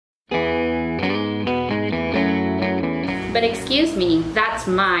But excuse me, that's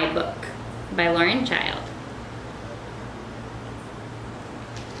my book, by Lauren Child.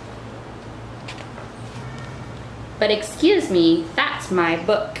 But excuse me, that's my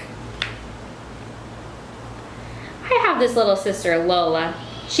book. I have this little sister, Lola.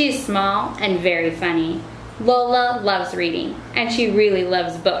 She's small and very funny. Lola loves reading, and she really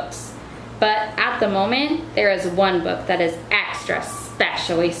loves books. But at the moment, there is one book that is extra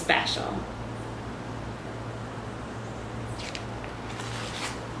especially special.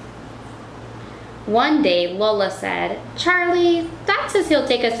 One day, Lola said, "Charlie, Dad says he'll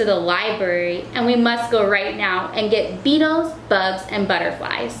take us to the library and we must go right now and get beetles, bugs, and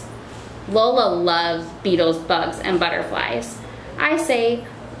butterflies." Lola loves beetles, bugs, and butterflies. I say,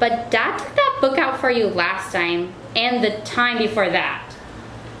 "But Dad took that book out for you last time and the time before that."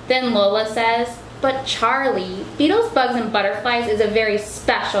 Then Lola says, "But Charlie, Beetles, Bugs, and Butterflies is a very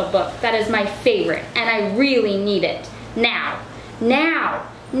special book that is my favorite and I really need it. Now, now,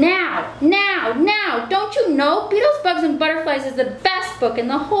 now, now, now. Don't you know Beetles, Bugs, and Butterflies is the best book in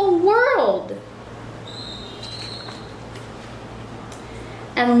the whole world?"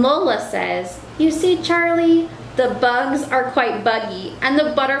 And Lola says, "You see, Charlie, the bugs are quite buggy and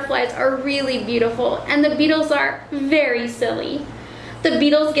the butterflies are really beautiful and the beetles are very silly. The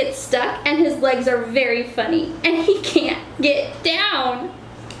beetles get stuck and his legs are very funny and he can't get down."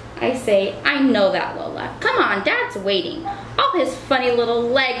 I say, "I know that, Lola. Come on, Dad's waiting. All his funny little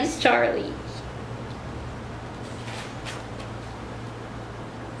legs, Charlie."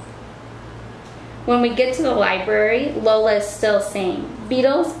 When we get to the library, Lola is still saying,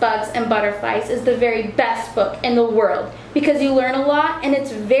 "Beetles, Bugs, and Butterflies is the very best book in the world because you learn a lot and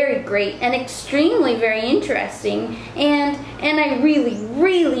it's very great and extremely very interesting and I really,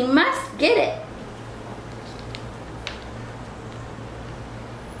 really must get it."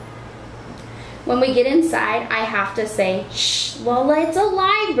 When we get inside, I have to say, "Shh, Lola, it's a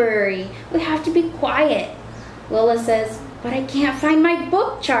library. We have to be quiet." Lola says, "But I can't find my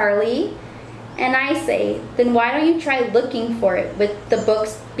book, Charlie." And I say, "Then why don't you try looking for it with the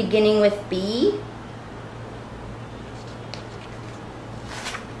books beginning with B?"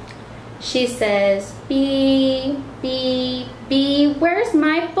 She says, "B, B, B, where's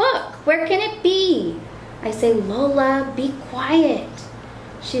my book? Where can it be?" I say, "Lola, be quiet."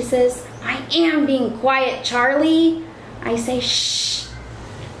 She says, "I am being quiet, Charlie." I say, "Shh."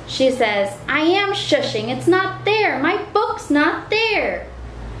 She says, "I am shushing. It's not there. My book's not there."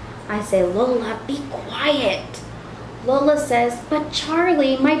 I say, "Lola, be quiet." Lola says, "But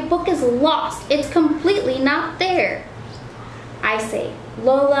Charlie, my book is lost. It's completely not there." I say,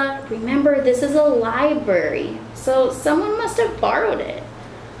 "Lola, remember this is a library, so someone must have borrowed it."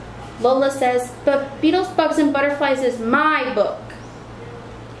 Lola says, "But Beetles, Bugs, and Butterflies is my book."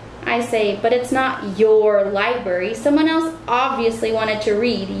 I say, "But it's not your library. Someone else obviously wanted to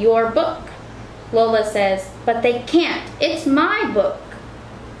read your book." Lola says, "But they can't. It's my book."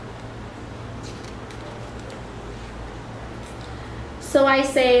 So I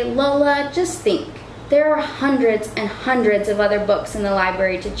say, "Lola, just think. There are hundreds and hundreds of other books in the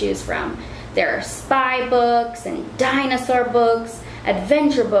library to choose from. There are spy books and dinosaur books,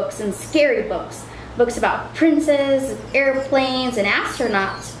 adventure books and scary books, books about princes, airplanes, and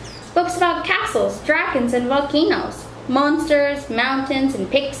astronauts, books about castles, dragons, and volcanoes, monsters, mountains,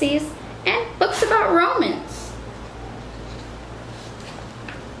 and pixies, and books about Romans."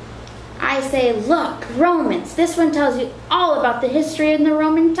 I say, "Look, Romans. This one tells you all about the history in the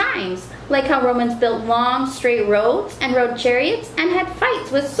Roman times, like how Romans built long, straight roads and rode chariots and had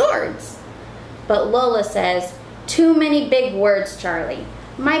fights with swords." But Lola says, "Too many big words, Charlie.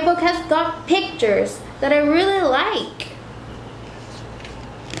 My book has got pictures that I really like."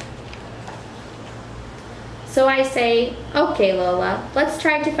 So I say, "Okay, Lola, let's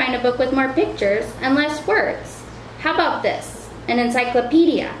try to find a book with more pictures and less words. How about this? An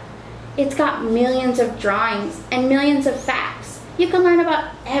encyclopedia. It's got millions of drawings and millions of facts. You can learn about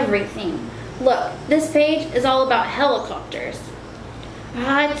everything. Look, this page is all about helicopters."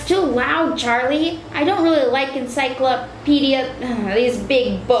 It's too loud, Charlie. I don't really like these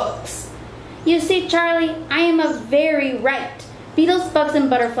big books." "You see, Charlie, I am very right. Beetles, Bugs, and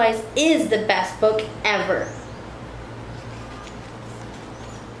Butterflies is the best book ever."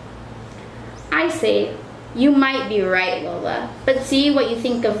 I say, "You might be right, Lola, but see what you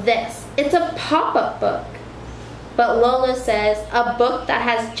think of this. It's a pop-up book." But Lola says, "A book that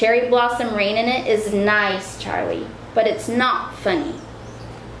has cherry blossom rain in it is nice, Charlie, but it's not funny."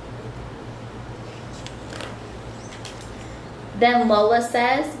 Then Lola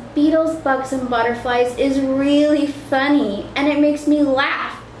says, "Beetles, Bugs, and Butterflies is really funny, and it makes me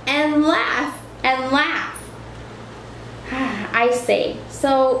laugh and laugh and laugh." I say,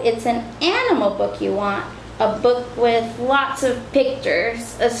 so it's an animal book you want? A book with lots of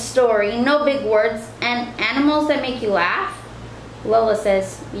pictures, a story, no big words, and animals that make you laugh? Lola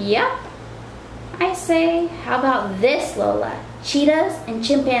says, yep. I say, how about this, Lola? Cheetahs and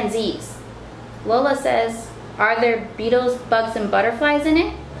chimpanzees. Lola says, are there beetles, bugs, and butterflies in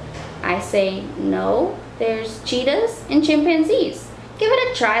it? I say, no, there's cheetahs and chimpanzees. Give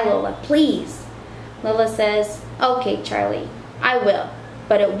it a try, Lola, please. Lola says, okay, Charlie, I will,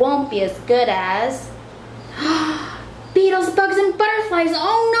 but it won't be as good as... Beetles, bugs, and butterflies.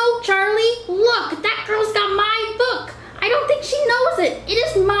 Oh no, Charlie, look, that girl's got my book. I don't think she knows it. It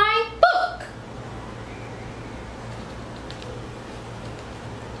is my book.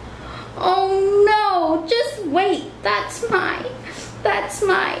 Oh no, just wait, that's mine.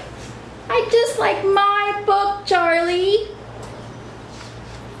 I just like my book, Charlie.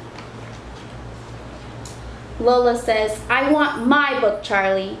 Lola says, I want my book,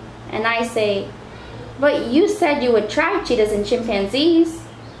 Charlie. And I say, but you said you would try cheetahs and chimpanzees.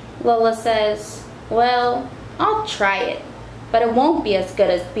 Lola says, well, I'll try it, but it won't be as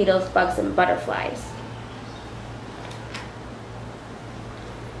good as beetles, bugs, and butterflies.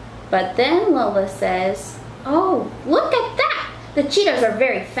 But then Lola says, oh, look at that! The cheetahs are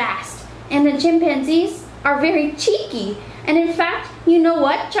very fast, and the chimpanzees are very cheeky. And in fact, you know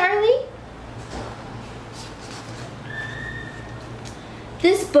what, Charlie?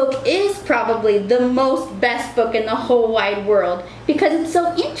 This book is probably the best book in the whole wide world because it's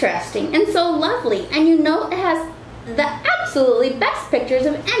so interesting and so lovely, and you know it has the absolutely best pictures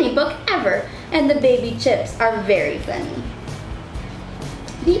of any book ever, and the baby chips are very funny.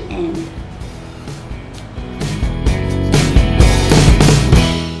 The end.